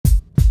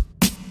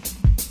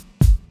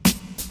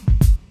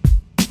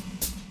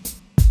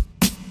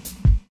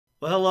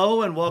Well,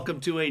 hello and welcome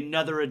to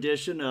another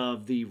edition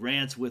of the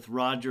Rants with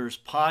Rogers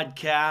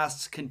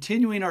podcasts,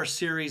 continuing our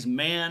series,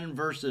 Man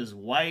versus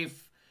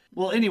Wife.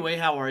 Well, anyway,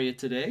 how are you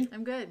today?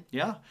 I'm good.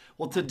 Yeah.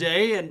 Well,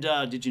 today, and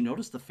did you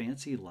notice the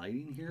fancy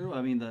lighting here?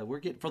 I mean, we're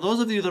getting, for those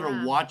of you that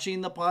are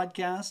watching the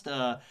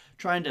podcast,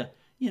 trying to,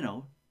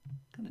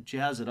 kind of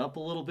jazz it up a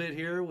little bit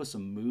here with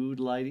some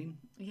mood lighting.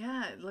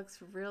 Yeah, it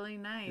looks really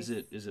nice.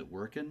 Is it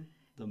working?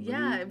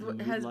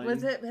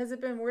 Has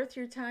it been worth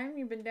your time?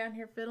 You've been down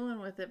here fiddling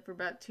with it for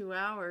about 2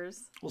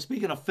 hours. Well,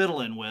 speaking of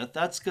fiddling with,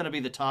 that's going to be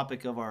the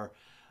topic of our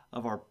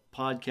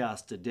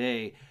podcast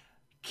today.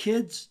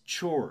 Kids'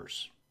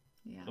 chores.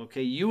 Yeah.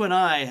 Okay, you and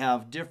I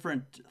have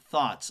different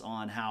thoughts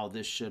on how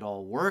this should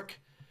all work.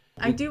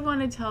 I do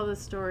want to tell the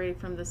story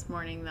from this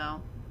morning,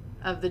 though,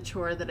 of the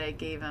chore that I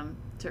gave him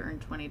to earn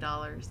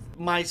 $20.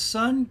 My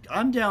son,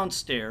 I'm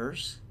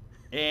downstairs,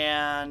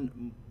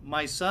 and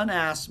my son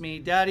asked me,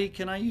 Daddy,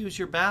 can I use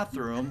your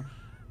bathroom?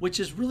 Which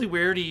is really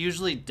weird. He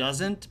usually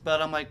doesn't,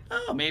 but I'm like,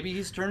 oh, maybe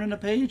he's turning a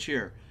page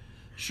here.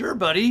 Sure,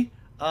 buddy.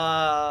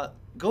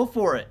 Go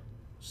for it.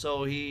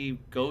 So he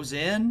goes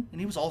in,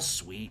 and he was all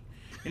sweet.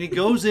 And he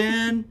goes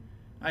in.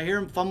 I hear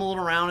him fumbling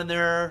around in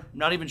there.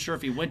 Not even sure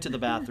if he went to the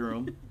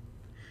bathroom.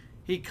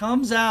 He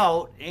comes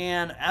out,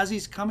 and as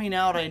he's coming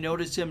out, I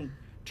notice him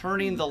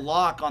turning the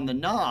lock on the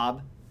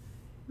knob,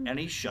 and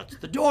he shuts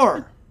the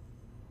door.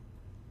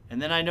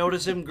 And then I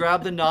noticed him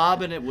grab the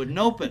knob and it wouldn't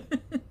open.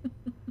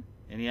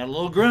 And he had a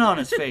little grin on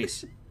his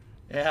face.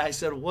 And I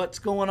said, what's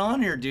going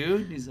on here,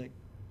 dude? And he's like,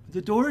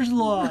 the door's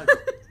locked.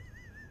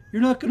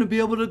 You're not going to be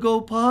able to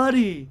go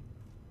potty.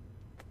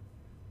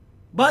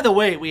 By the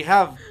way, we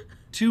have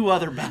 2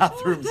 other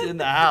bathrooms in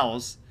the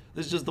house.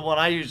 This is just the one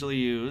I usually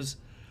use.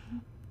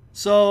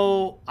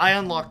 So I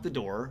unlocked the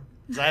door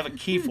because I have a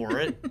key for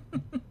it.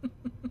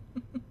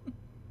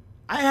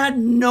 I had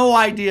no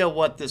idea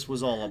what this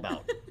was all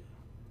about.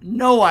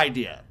 No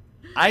idea.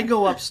 I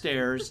go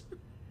upstairs,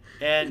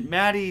 and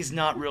Maddie's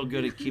not real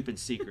good at keeping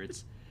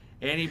secrets.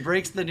 And he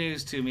breaks the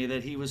news to me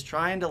that he was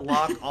trying to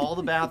lock all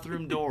the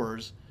bathroom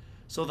doors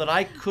so that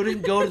I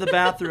couldn't go to the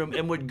bathroom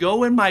and would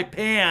go in my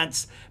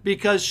pants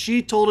because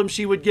she told him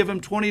she would give him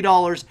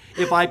 $20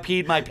 if I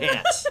peed my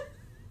pants.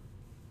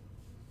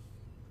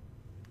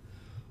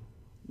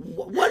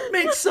 What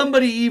makes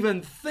somebody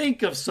even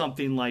think of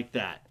something like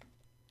that?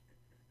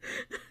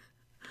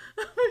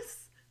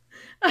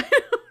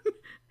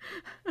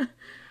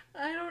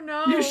 I don't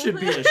know. You should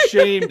be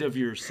ashamed of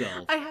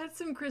yourself. I had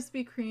some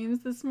Krispy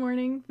Kremes this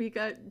morning. We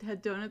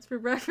had donuts for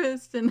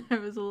breakfast, and I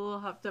was a little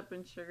hopped up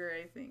in sugar,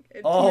 I think. I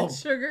had too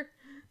much sugar.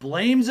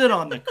 Blames it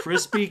on the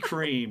Krispy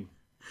Kreme.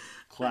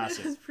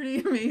 Classic. It was pretty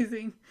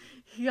amazing.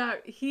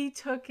 He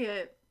took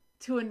it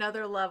to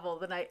another level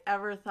than I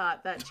ever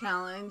thought. That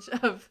challenge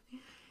of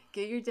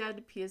get your dad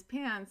to pee his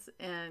pants,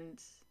 and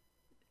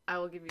I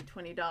will give you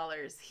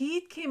 $20.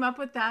 He came up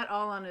with that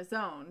all on his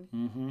own.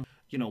 Mm-hmm.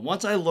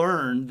 Once I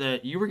learned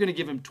that you were going to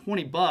give him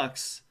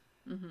 $20,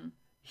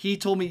 he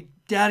told me,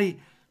 Daddy,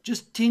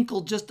 just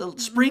sprinkle just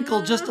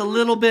a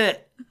little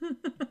bit.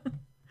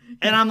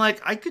 And I'm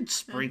like, I could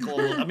sprinkle.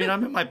 I mean,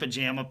 I'm in my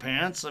pajama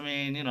pants. I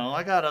mean,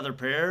 I got other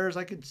pairs.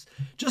 I could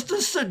just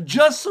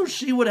so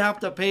she would have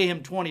to pay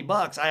him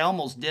 $20. I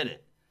almost did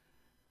it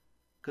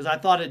because I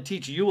thought it'd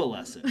teach you a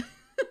lesson.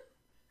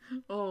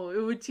 Oh,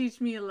 it would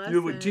teach me a lesson. It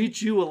would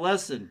teach you a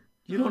lesson.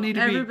 You don't need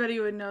to Everybody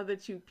would know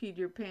that you peed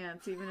your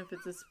pants, even if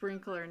it's a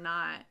sprinkle or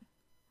not.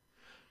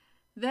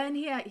 Then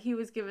he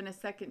was given a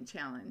second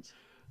challenge.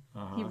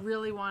 He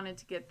really wanted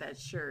to get that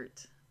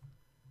shirt.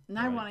 And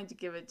I wanted to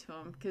give it to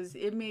him because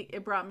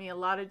it brought me a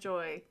lot of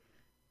joy.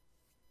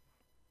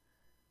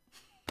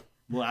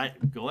 Well,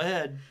 go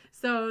ahead.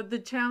 So the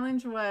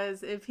challenge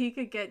was if he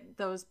could get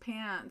those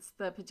pants,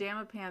 the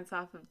pajama pants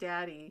off of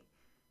Daddy,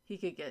 he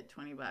could get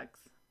 $20.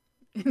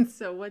 And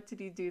so what did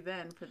he do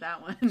then for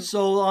that one?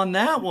 So on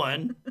that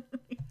one,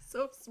 he's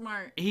so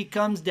smart. He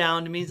comes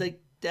down to me. He's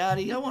like,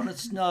 Daddy, I want to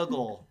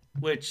snuggle.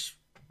 Which,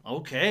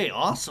 okay,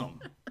 awesome.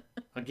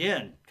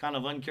 Again, kind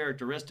of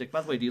uncharacteristic. By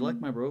the way, do you like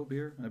my robe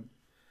here?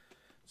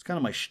 It's kind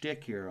of my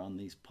shtick here on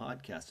these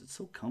podcasts. It's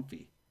so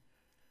comfy.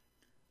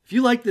 If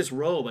you like this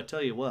robe, I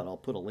tell you what, I'll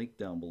put a link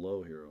down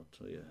below here. I'll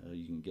tell you how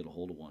you can get a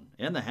hold of one.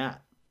 And the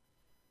hat.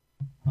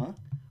 Huh?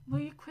 Will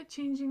you quit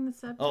changing the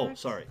subject? Oh,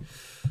 sorry.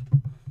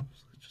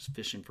 Just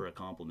fishing for a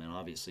compliment.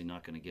 Obviously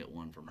not going to get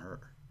one from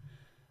her.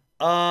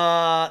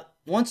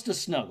 Wants to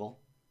snuggle.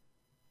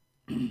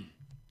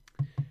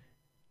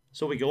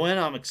 So we go in.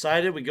 I'm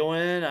excited. We go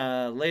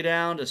in, lay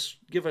down to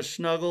give a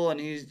snuggle, and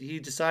he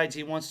decides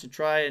he wants to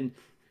try. And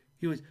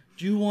he was,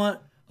 do you want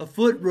a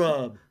foot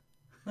rub?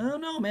 I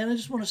don't know, man. I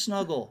just want to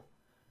snuggle.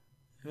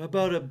 How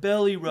about a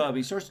belly rub?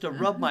 He starts to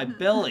rub my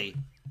belly.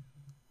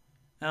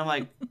 And I'm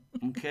like,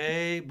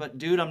 okay, but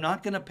dude, I'm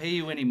not going to pay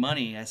you any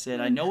money. I said,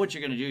 I know what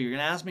you're going to do. You're going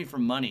to ask me for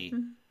money.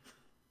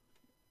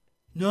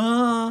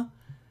 Nah.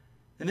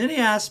 And then he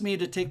asked me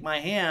to take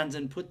my hands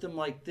and put them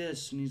like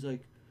this. And he's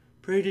like,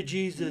 pray to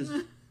Jesus.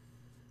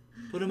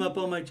 Put him up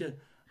on my chest.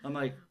 I'm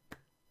like,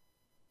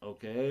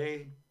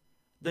 okay.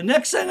 The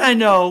next thing I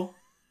know,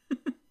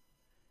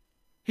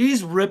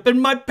 He's ripping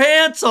my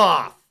pants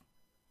off.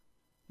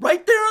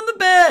 Right there on the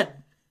bed.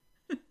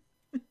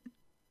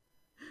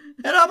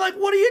 And I'm like,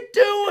 what are you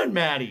doing,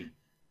 Maddie?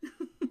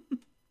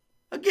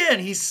 Again,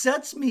 he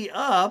sets me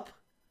up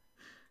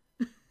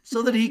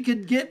so that he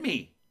could get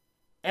me.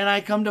 And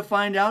I come to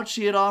find out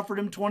she had offered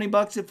him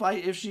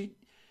 $20 if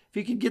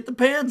he could get the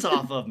pants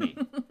off of me.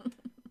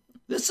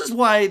 This is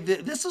why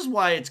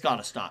it's got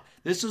to stop.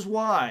 This is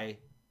why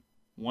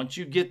once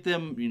you get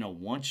them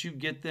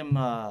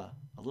a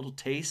little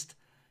taste,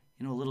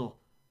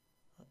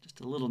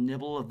 just a little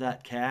nibble of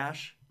that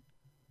cash.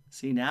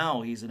 See,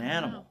 now he's an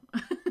animal.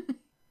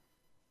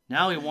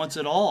 Now he wants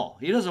it all.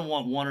 He doesn't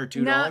want $1 or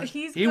 $2. No,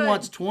 he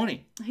wants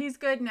 20. He's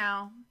good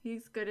now.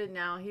 He's good at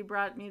now. He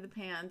brought me the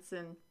pants,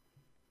 and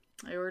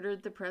I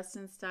ordered the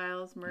Preston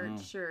Styles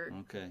merch shirt.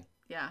 Okay.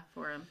 Yeah,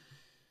 for him.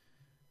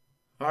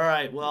 All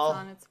right. Well, it's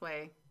on its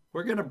way.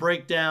 We're going to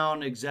break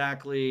down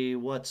exactly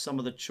what some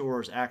of the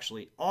chores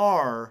actually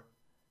are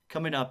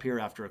coming up here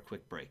after a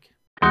quick break.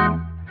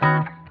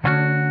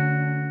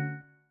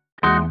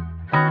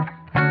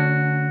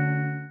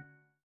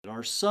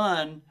 Our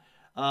son,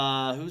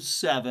 who's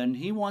 7,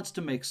 he wants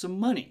to make some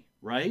money,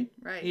 right?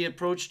 Right. He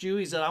approached you.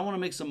 He said, I want to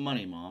make some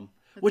money, Mom,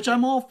 which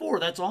I'm all for.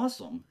 That's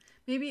awesome.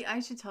 Maybe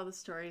I should tell the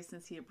story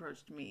since he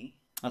approached me.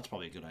 That's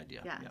probably a good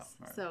idea. Yes. Yeah.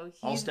 Right. So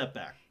I'll step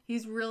back.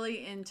 He's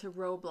really into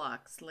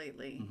Roblox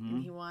lately,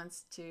 and he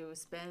wants to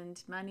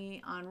spend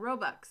money on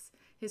Robux,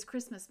 his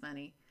Christmas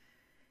money.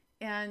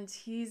 And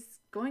he's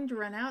going to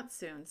run out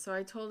soon. So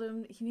I told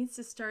him he needs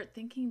to start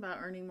thinking about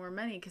earning more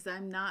money because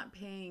I'm not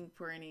paying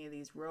for any of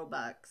these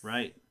Robux.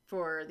 Right.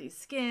 For these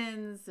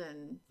skins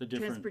and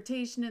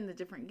transportation and the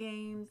different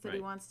games that he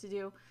wants to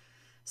do.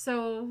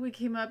 So I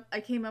came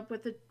up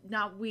with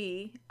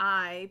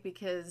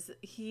because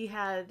he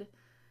had,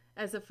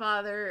 as a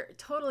father,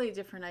 totally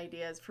different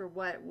ideas for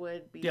what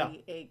would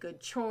be a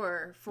good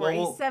chore for a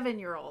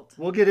 7-year-old.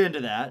 We'll get into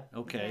that.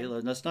 Okay.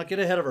 Let's not get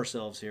ahead of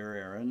ourselves here,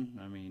 Aaron.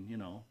 I mean,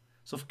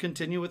 So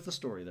continue with the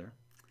story there.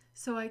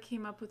 So I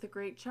came up with a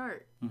great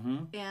chart.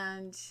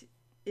 And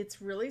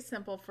it's really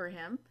simple for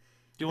him.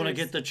 Do you want to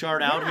get the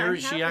chart out here?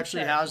 She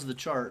actually has the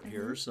chart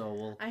here,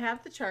 so I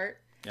have the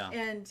chart. Yeah.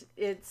 And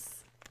it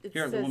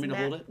here, says... want me to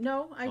hold it?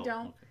 No, I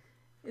don't. Okay.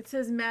 It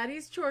says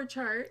Maddie's chore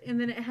chart, and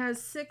then it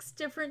has 6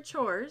 different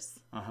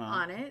chores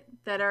on it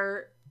that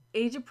are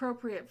age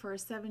appropriate for a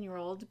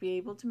 7-year-old to be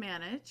able to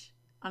manage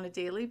on a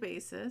daily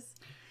basis.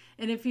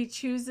 And if he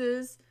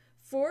chooses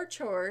 4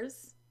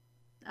 chores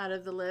out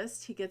of the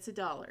list, he gets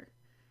 $1.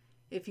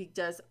 If he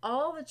does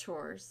all the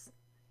chores,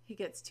 he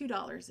gets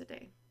 $2 a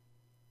day.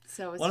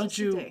 So it's why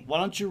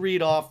don't you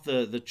read off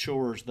the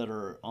chores that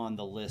are on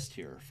the list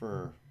here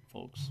for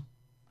folks?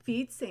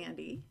 Feed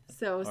Sandy.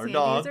 So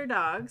Sandy's our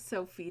dog.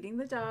 So feeding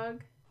the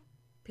dog,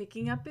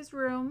 picking up his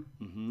room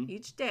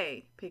each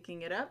day,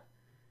 picking it up.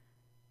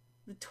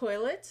 The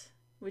toilet,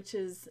 which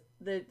is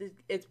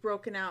it's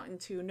broken out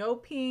into no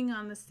peeing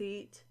on the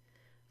seat,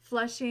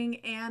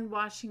 flushing and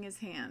washing his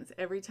hands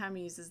every time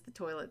he uses the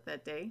toilet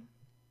that day.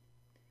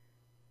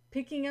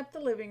 Picking up the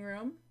living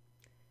room,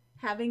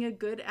 having a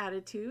good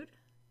attitude,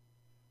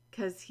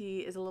 because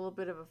he is a little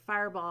bit of a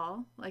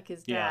fireball like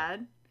his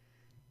dad,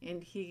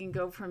 and he can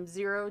go from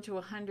 0 to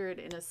 100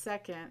 in a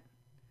second.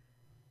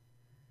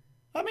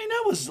 I mean,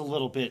 that was a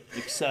little bit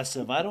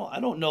excessive. I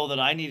don't know that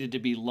I needed to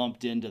be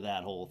lumped into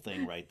that whole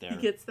thing right there. He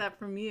gets that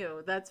from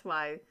you. That's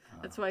why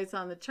it's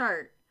on the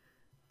chart,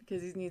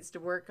 because he needs to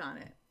work on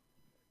it.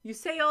 You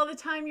say all the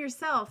time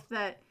yourself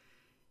that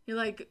you're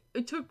like,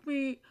 it took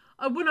me,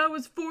 when I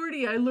was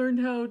 40, I learned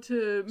how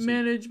to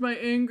manage my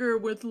anger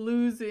with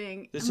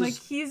losing. Like,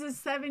 he's a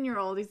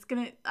 7-year-old.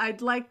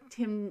 I'd like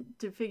him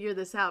to figure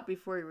this out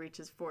before he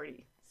reaches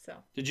 40. So.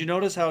 Did you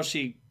notice how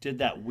she did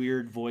that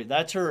weird voice?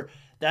 That's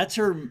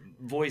her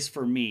voice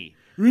for me.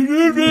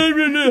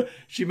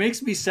 She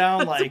makes me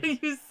sound like. That's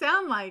what you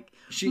sound like.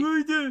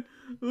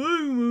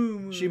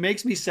 She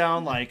makes me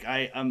sound like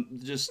I'm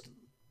just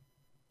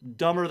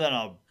dumber than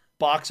a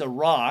box of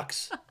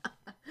rocks.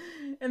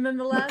 And then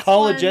the last I'm a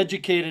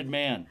college-educated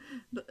man.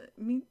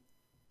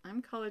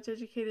 I'm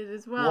college-educated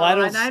as well.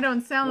 I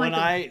don't sound when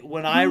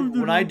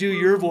I do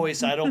your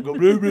voice, I don't go.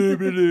 Blah, blah,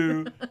 blah,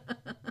 blah.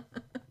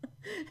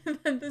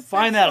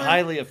 Find that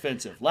highly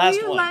offensive. Last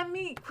one. Will you let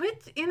me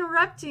quit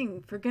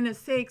interrupting? For goodness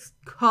sakes,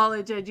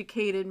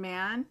 college-educated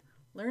man,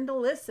 learn to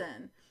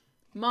listen.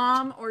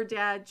 Mom or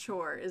dad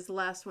chore is the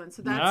last one.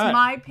 So that's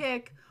my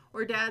pick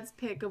or dad's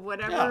pick of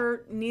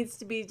whatever needs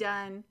to be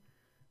done.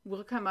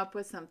 We'll come up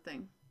with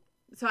something.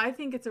 So I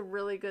think it's a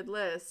really good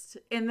list,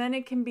 and then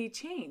it can be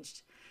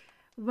changed.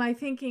 My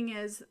thinking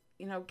is,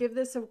 give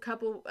this a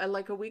couple,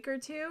 like a week or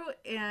two,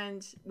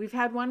 and we've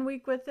had 1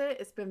 week with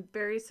it. It's been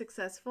very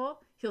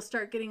successful. He'll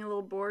start getting a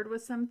little bored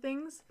with some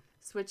things.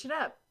 Switch it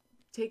up.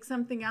 Take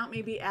something out,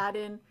 maybe add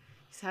in.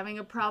 He's having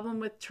a problem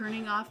with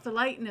turning off the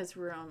light in his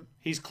room.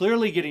 He's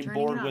clearly getting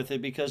bored with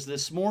it because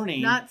this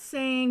morning... Not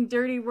saying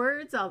dirty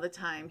words all the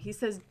time. He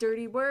says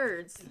dirty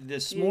words.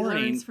 This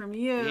morning... He learns from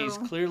you. He's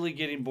clearly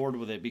getting bored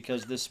with it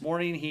because this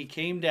morning he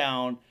came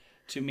down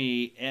to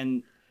me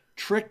and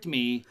tricked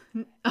me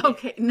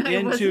Okay, no,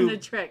 it wasn't a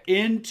trick.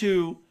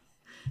 into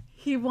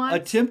He wants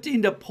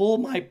attempting to pull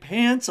my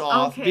pants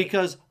off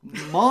because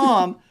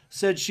Mom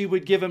said she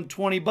would give him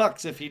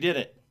 $20 if he did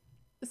it.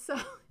 So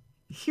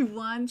he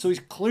wants. So he's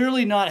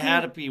clearly not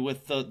happy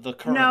with the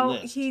current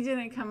list. No, he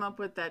didn't come up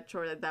with that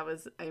chore. That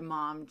was a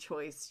mom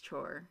choice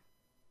chore.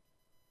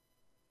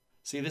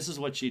 See, this is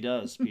what she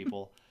does,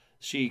 people.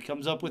 She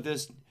comes up with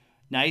this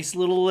nice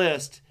little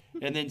list,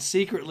 and then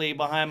secretly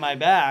behind my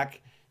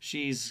back,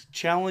 she's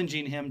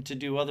challenging him to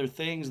do other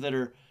things that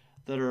are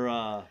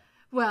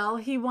well,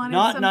 he wanted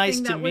not something nice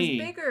that to was me.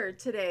 bigger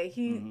today.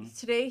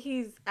 Today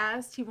he's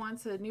asked. He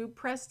wants a new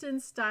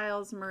Preston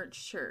Styles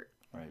merch shirt.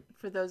 Right.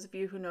 For those of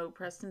you who know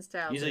Preston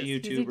Styles, he's a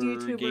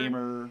YouTuber,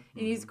 gamer, and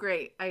he's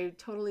great. I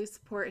totally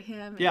support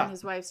him Yeah. and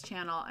his wife's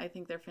channel. I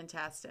think they're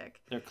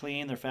fantastic. They're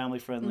clean. They're family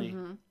friendly.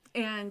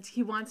 And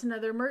he wants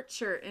another merch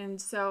shirt,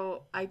 and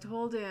so I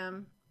told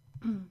him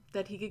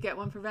that he could get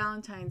one for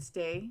Valentine's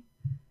Day,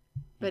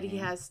 but he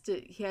had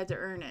to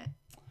earn it.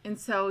 And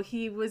so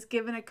he was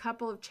given a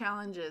couple of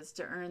challenges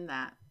to earn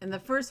that. And the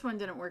first one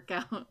didn't work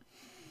out.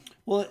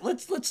 Well,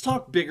 let's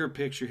talk bigger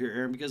picture here,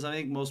 Aaron, because I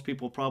think most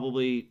people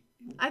probably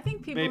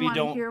people want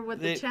to hear what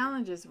the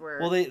challenges were.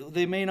 Well,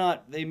 they may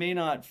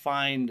not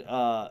find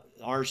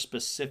our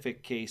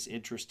specific case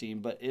interesting,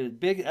 but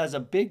as a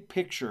big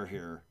picture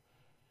here,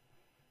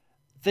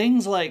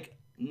 things like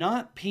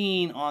not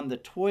peeing on the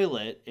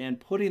toilet and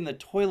putting the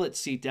toilet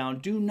seat down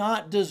do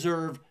not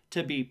deserve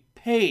to be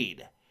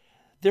paid.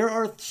 There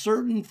are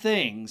certain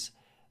things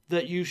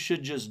that you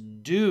should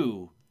just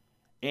do.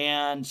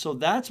 And so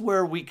that's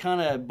where we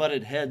kind of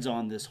butted heads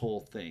on this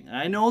whole thing. And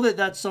I know that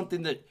that's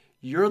something that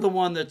you're the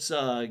one that's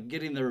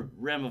getting the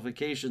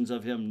ramifications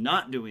of him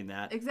not doing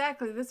that.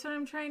 Exactly. That's what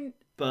I'm trying.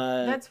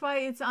 But that's why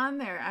it's on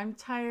there. I'm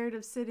tired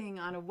of sitting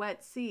on a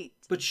wet seat.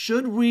 But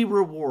should we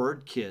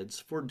reward kids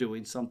for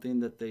doing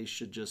something that they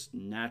should just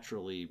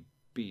naturally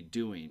be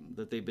doing,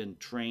 that they've been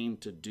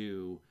trained to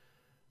do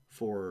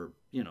for,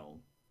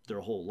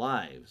 their whole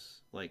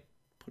lives, like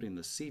putting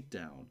the seat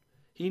down?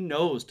 He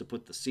knows to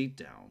put the seat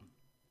down.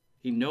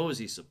 He knows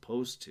he's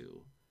supposed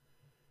to.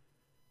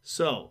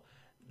 So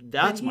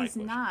that's my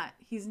question.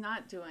 He's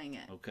not doing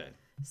it. Okay.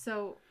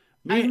 So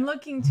I'm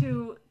looking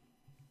to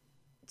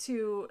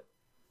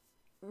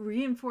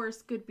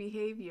reinforce good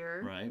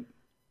behavior, right,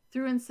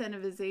 through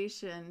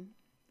incentivization,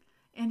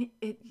 and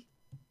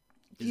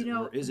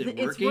is it working?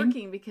 It's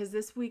working because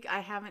this week I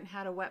haven't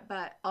had a wet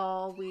butt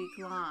all week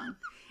long.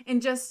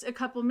 And just a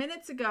couple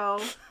minutes ago,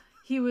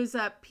 he was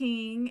up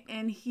peeing,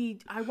 and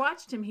I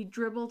watched him. He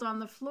dribbled on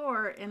the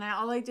floor, and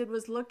all I did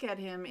was look at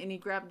him, and he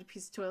grabbed a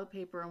piece of toilet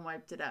paper and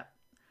wiped it up.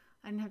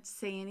 I didn't have to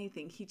say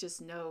anything. He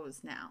just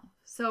knows now.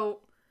 So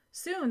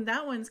soon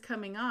that one's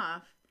coming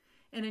off,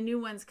 and a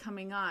new one's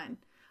coming on.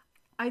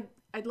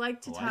 I'd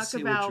like to talk about. I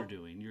see what you're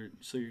doing. You're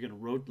going to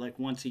rotate,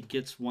 once he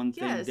gets one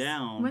thing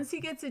down. Once he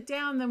gets it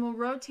down, then we'll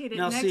rotate it.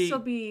 Next, he'll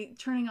be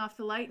turning off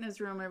the light in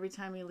his room every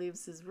time he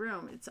leaves his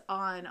room. It's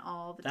on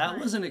all the time. That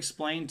wasn't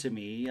explained to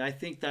me. I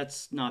think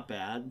that's not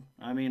bad.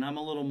 I mean, I'm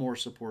a little more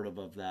supportive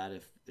of that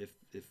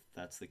if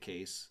that's the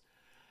case.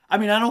 I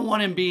mean, I don't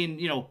want him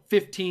being,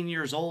 15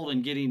 years old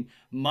and getting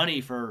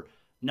money for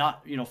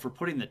for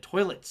putting the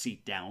toilet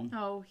seat down.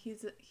 Oh,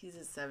 he's a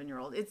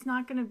 7-year-old. It's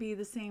not going to be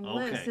the same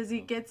list. As he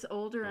gets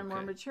older and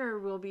more mature,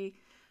 we'll be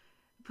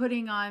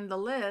putting on the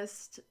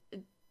list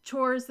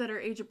chores that are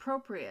age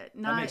appropriate.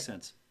 That makes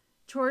sense.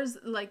 Chores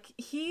like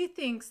he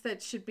thinks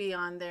that should be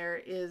on there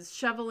is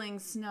shoveling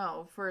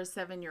snow for a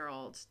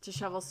 7-year-old to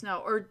shovel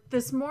snow. Or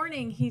this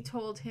morning he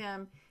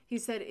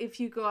said, if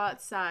you go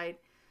outside,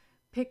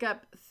 pick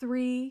up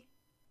 3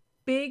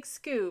 big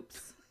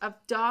scoops of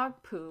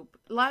dog poop,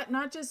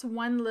 not just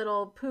one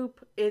little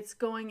poop. It's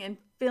going and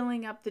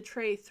filling up the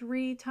tray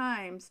 3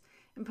 times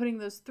and putting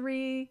those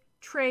 3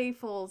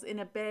 trayfuls in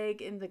a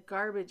bag in the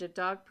garbage of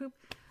dog poop.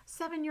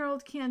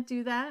 7-year-old can't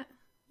do that.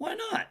 Why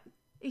not?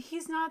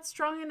 He's not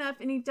strong enough,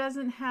 and he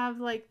doesn't have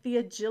the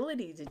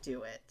agility to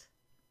do it.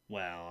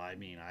 Well, I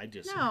mean, I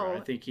disagree. I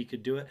think he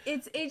could do it.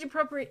 It's age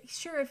appropriate.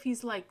 Sure, if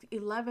he's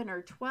 11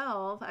 or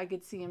 12, I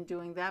could see him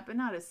doing that, but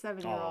not a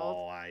 7-year-old.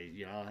 Oh, I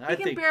think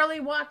he can barely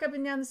walk up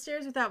and down the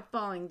stairs without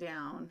falling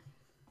down.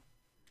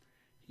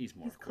 He's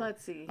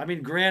klutzy. I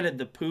mean, granted,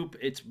 the poop,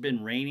 it's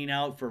been raining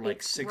out for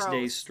 6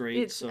 days straight.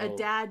 It's a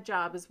dad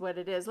job is what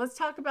it is. Let's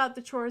talk about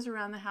the chores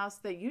around the house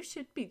that you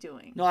should be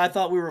doing. No, I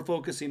thought we were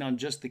focusing on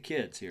just the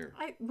kids here.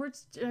 I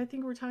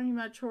think we're talking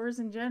about chores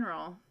in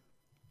general.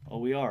 Oh,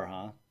 we are,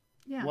 huh?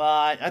 Yeah. Well,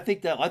 I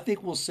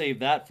think we'll save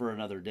that for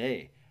another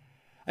day.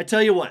 I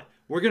tell you what,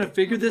 we're going to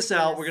figure this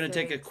out. We're going to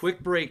take a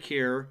quick break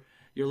here.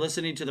 You're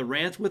listening to the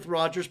Rants with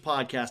Rogers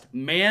podcast,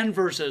 man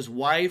versus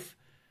wife,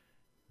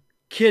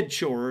 kid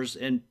chores,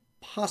 and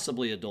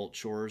possibly adult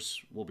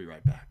chores. We'll be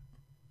right back.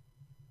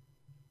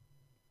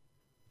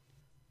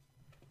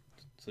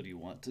 So do you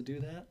want to do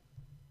that?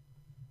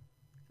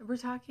 We're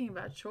talking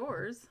about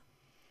chores.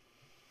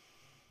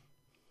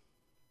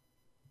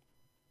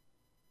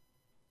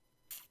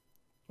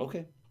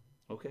 Okay.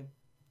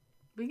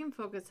 We can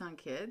focus on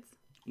kids.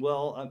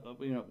 Well,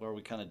 are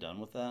we kind of done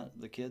with that,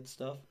 the kids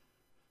stuff?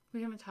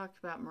 We haven't talked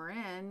about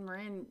Marin.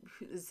 Marin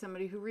is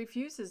somebody who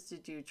refuses to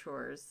do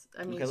chores.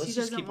 I mean, Okay, let's she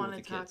just doesn't keep it want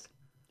with to the talk. kids.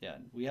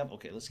 Yeah,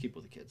 okay, let's keep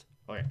with the kids.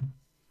 Okay.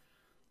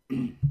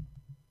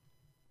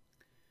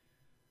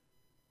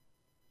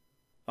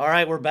 All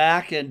right, we're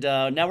back, and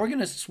now we're going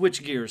to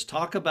switch gears.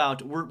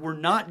 We're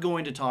not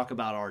going to talk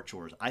about our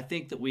chores. I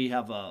think that we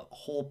have a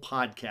whole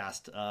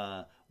podcast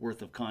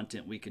worth of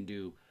content we can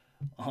do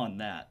on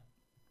that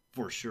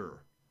for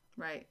sure.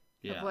 Right.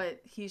 Yeah. Of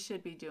what he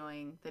should be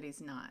doing that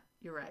he's not.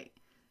 You're right.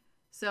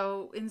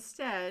 So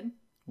instead,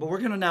 but we're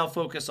going to now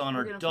focus on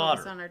our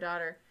daughter. Focus on our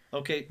daughter.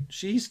 Okay,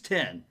 she's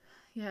 10.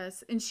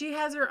 Yes, and she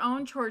has her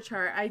own chore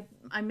chart.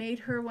 I made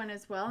her one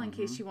as well in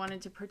case she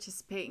wanted to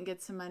participate and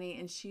get some money,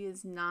 and she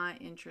is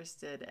not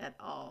interested at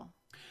all.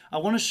 I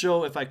want to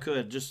show, if I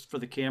could, just for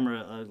the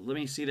camera, let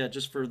me see that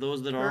just for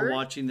those that are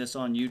watching this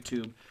on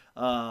YouTube.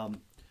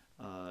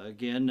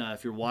 Again,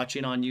 if you're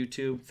watching on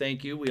YouTube,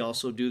 thank you. We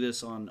also do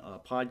this on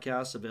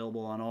podcasts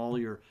available on all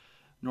your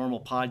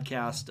normal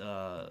podcast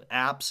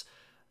apps.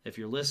 If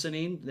you're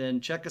listening,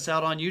 then check us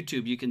out on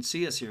YouTube. You can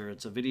see us here.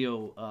 It's a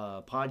video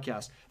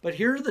podcast. But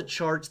here are the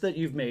charts that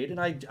you've made.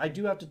 And I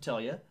do have to tell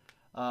you,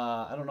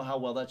 I don't know how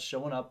well that's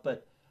showing up,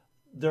 but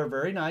they're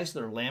very nice.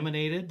 They're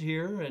laminated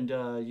here.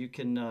 And you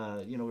can,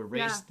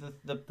 erase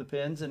the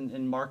pins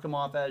and mark them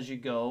off as you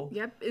go.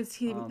 Yep.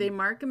 They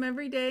mark them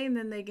every day, and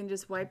then they can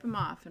just wipe them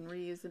off and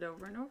reuse it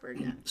over and over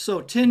again.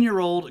 So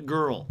 10-year-old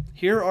girl,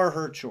 here are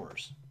her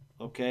chores.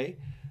 Okay.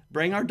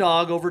 Bring our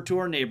dog over to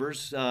our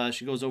neighbors.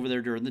 She goes over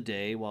there during the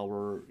day while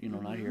we're,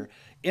 not here.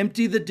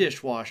 Empty the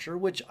dishwasher,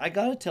 which I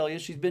got to tell you,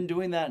 she's been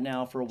doing that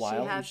now for a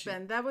while. She has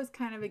been. That was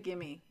kind of a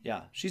gimme.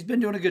 Yeah, she's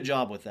been doing a good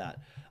job with that.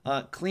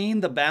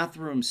 Clean the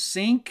bathroom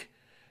sink,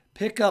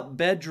 pick up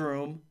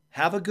bedroom,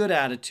 have a good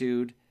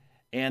attitude,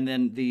 and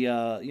then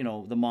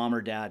the mom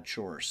or dad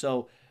chore.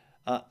 So,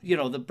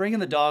 the bringing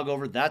the dog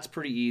over, that's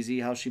pretty easy.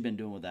 How's she been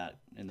doing with that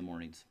in the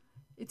mornings?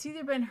 It's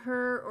either been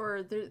her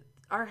or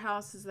our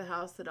house is the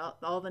house that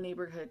all the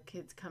neighborhood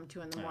kids come to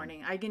in the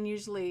morning. I can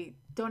usually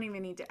don't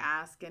even need to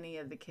ask any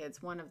of the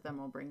kids. One of them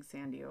will bring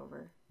Sandy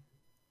over.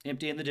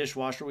 Emptying the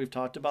dishwasher, we've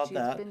talked about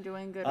that. She's been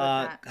doing good with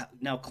that.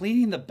 Now,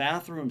 cleaning the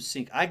bathroom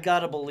sink. I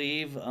gotta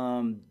believe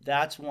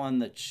that's one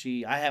that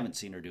I haven't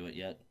seen her do it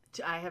yet.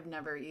 I have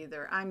never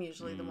either. I'm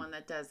usually the one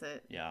that does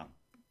it. Yeah.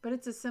 But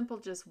it's a simple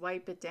just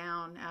wipe it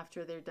down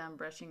after they're done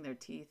brushing their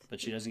teeth. But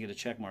she doesn't get a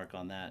check mark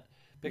on that.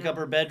 Pick up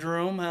her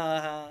bedroom,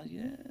 a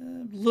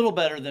little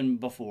better than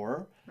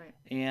before. Right.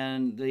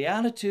 And the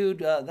attitude,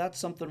 that's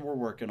something we're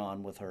working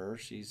on with her.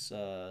 She's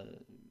a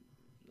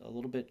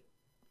little bit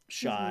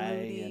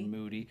shy and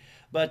moody.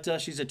 But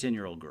she's a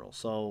 10-year-old girl.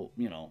 So,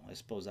 I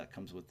suppose that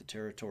comes with the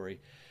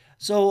territory.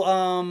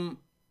 So,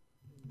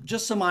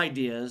 just some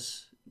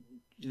ideas.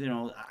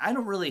 I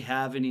don't really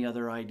have any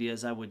other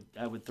ideas I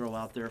would throw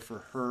out there for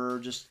her.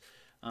 Just,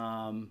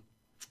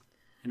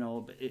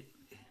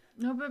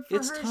 No, but for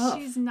her, tough.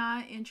 she's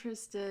not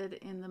interested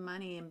in the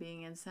money and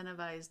being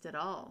incentivized at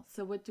all.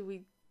 So what do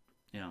we...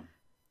 Yeah.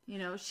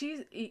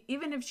 She's...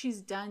 Even if she's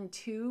done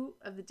 2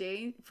 of the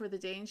day for the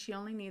day and she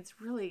only needs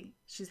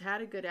she's had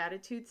a good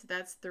attitude, so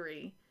that's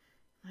 3.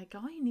 Like,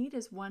 all you need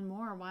is 1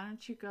 more. Why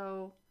don't you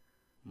go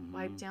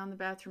wipe down the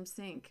bathroom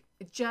sink?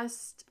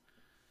 Just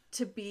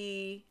to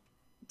be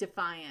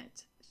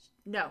defiant.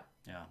 No.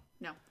 Yeah.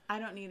 No, I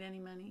don't need any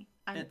money.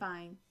 I'm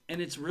fine. And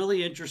it's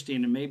really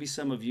interesting, and maybe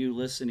some of you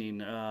listening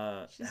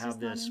have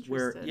this,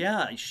 where,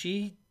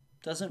 she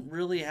doesn't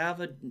really have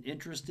an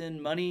interest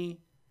in money,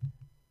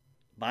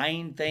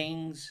 buying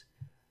things,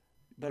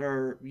 but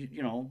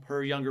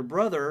her younger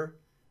brother,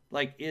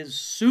 is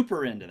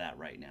super into that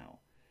right now.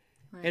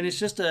 Right. And it's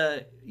just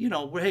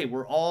hey,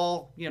 we're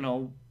all,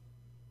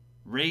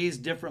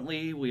 raised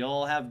differently. We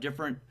all have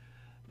different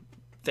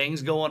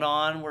things going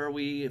on where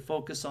we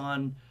focus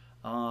on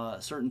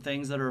certain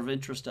things that are of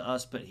interest to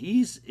us, but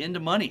he's into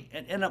money.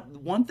 And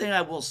one thing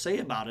I will say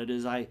about it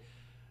is I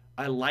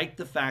like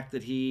the fact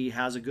that he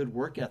has a good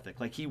work ethic.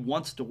 Like, he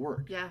wants to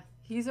work. Yeah,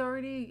 he's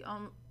already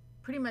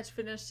pretty much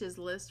finished his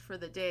list for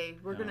the day.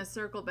 We're going to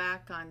circle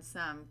back on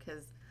some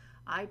because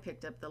I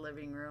picked up the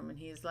living room and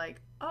he's like,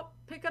 oh,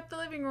 pick up the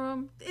living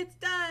room. It's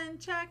done.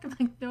 Check. I'm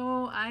like,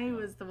 no, I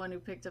was the one who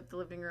picked up the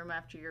living room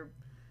after your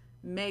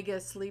mega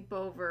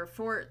sleepover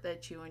fort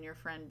that you and your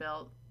friend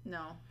built.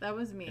 No, that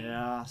was me.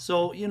 Yeah.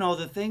 So,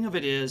 the thing of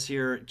it is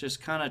here,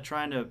 just kind of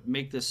trying to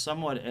make this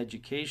somewhat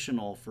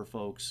educational for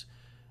folks.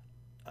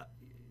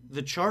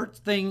 The chart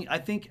thing, I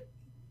think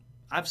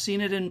I've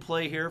seen it in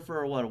play here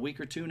for, a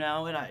week or 2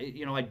 now. And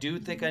I do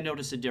think I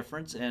notice a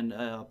difference, and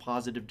a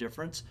positive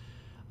difference.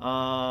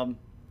 Sorry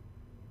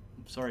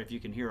if you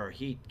can hear our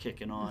heat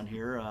kicking on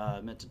here. I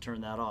meant to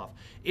turn that off.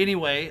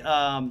 Anyway,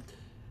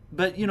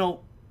 but,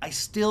 I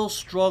still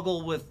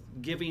struggle with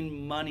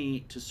giving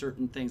money to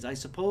certain things. I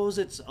suppose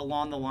it's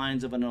along the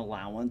lines of an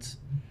allowance.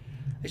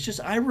 It's just,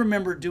 I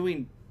remember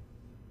doing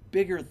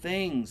bigger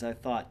things, I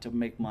thought, to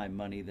make my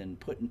money than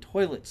putting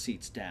toilet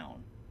seats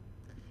down.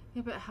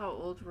 Yeah, but how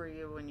old were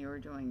you when you were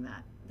doing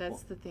that?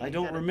 That's the thing. I you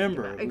don't gotta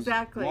remember. think about. It was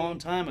Exactly. a long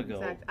time ago.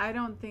 Exactly. I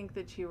don't think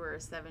that you were a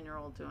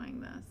 7-year-old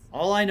doing this.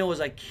 All I know is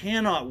I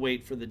cannot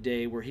wait for the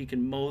day where he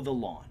can mow the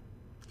lawn.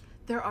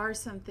 There are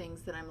some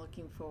things that I'm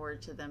looking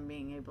forward to them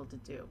being able to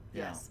do.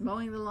 Yeah. Yes,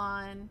 mowing the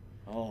lawn.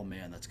 Oh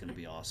man, that's going to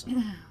be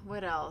awesome.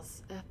 What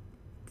else?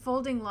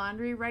 Folding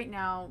laundry. Right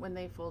now, when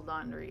they fold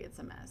laundry, it's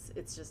a mess.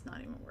 It's just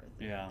not even worth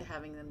it. Yeah.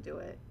 Having them do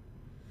it.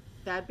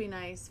 That'd be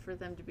nice for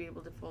them to be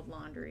able to fold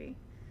laundry.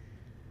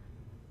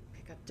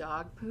 Pick up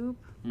dog poop.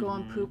 Go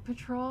on poop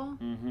patrol.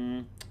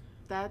 Mm-hmm.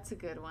 That's a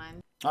good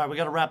one. All right, we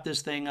got to wrap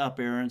this thing up,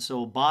 Aaron.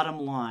 So bottom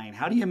line,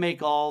 how do you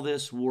make all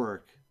this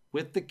work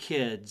with the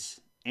kids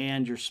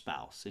and your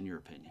spouse, in your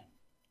opinion?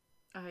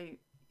 I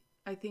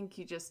think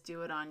you just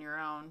do it on your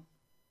own.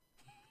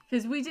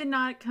 Because we did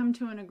not come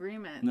to an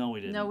agreement. No, we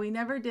didn't. No, we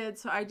never did.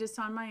 So I just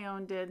on my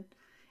own did.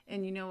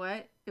 And you know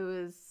what?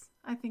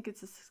 I think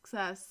it's a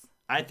success.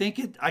 I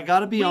got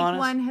to be honest.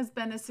 Week 1 has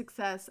been a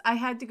success. I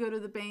had to go to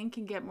the bank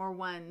and get more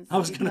ones. I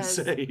was going to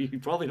say, you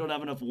probably don't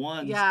have enough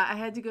ones. Yeah, I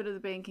had to go to the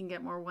bank and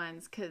get more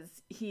ones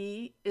because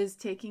he is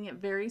taking it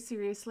very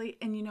seriously.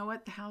 And you know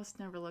what? The house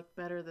never looked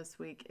better this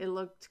week. It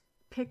looked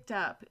picked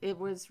up. It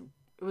was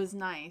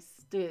nice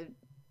to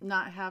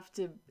not have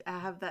to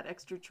have that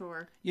extra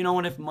chore. You know,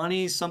 and if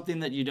money is something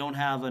that you don't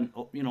have an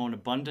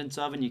abundance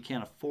of and you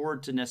can't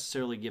afford to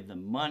necessarily give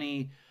them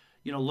money,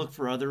 look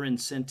for other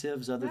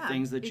incentives, other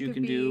things that you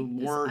can do.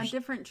 More a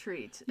different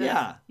treat.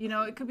 Yeah.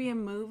 It could be a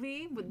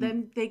movie.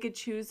 Then they could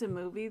choose a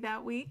movie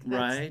that week.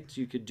 Right.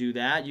 You could do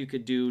that. You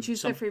could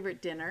choose their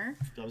favorite dinner.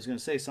 I was going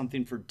to say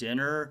something for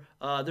dinner.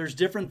 There's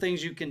different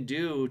things you can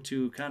do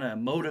to kind of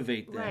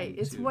motivate them. Right.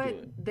 It's what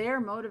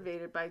they're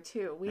motivated by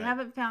too. We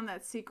haven't found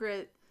that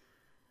secret.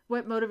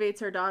 What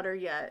motivates our daughter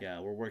yet? Yeah,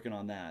 we're working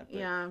on that. But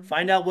yeah.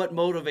 Find out what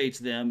motivates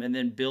them and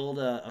then build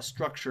a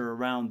structure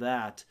around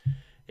that.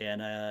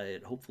 And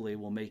it hopefully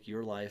will make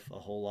your life a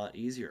whole lot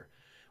easier.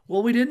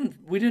 Well, we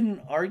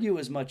didn't argue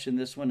as much in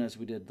this one as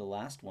we did the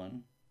last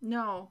one.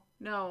 No.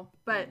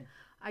 But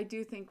I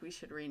do think we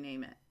should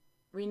rename it.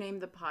 Rename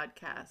the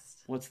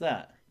podcast. What's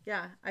that?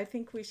 Yeah, I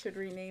think we should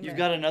rename it. You've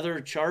got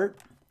another chart?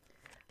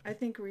 I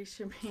think we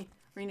should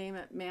rename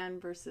it Man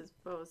versus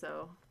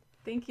Bozo.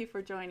 Thank you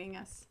for joining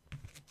us.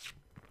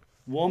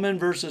 Woman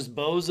versus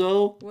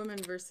Bozo? Woman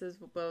versus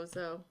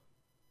Bozo.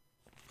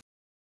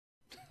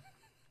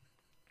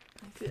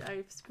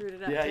 I screwed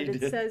it up. Yeah, but you it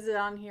did. says it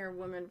on here,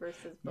 woman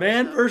versus Bozo.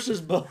 Man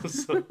versus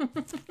Bozo.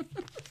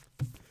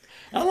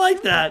 I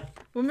like that.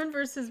 Woman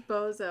versus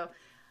Bozo.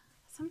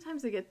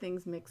 Sometimes I get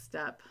things mixed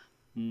up.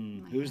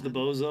 Who's the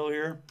bozo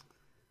here?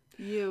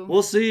 You.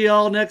 We'll see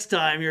y'all next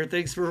time here.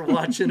 Thanks for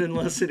watching and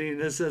listening.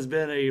 This has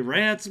been a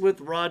Rants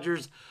with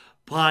Rogers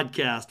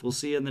podcast. We'll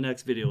see you in the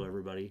next video,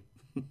 everybody.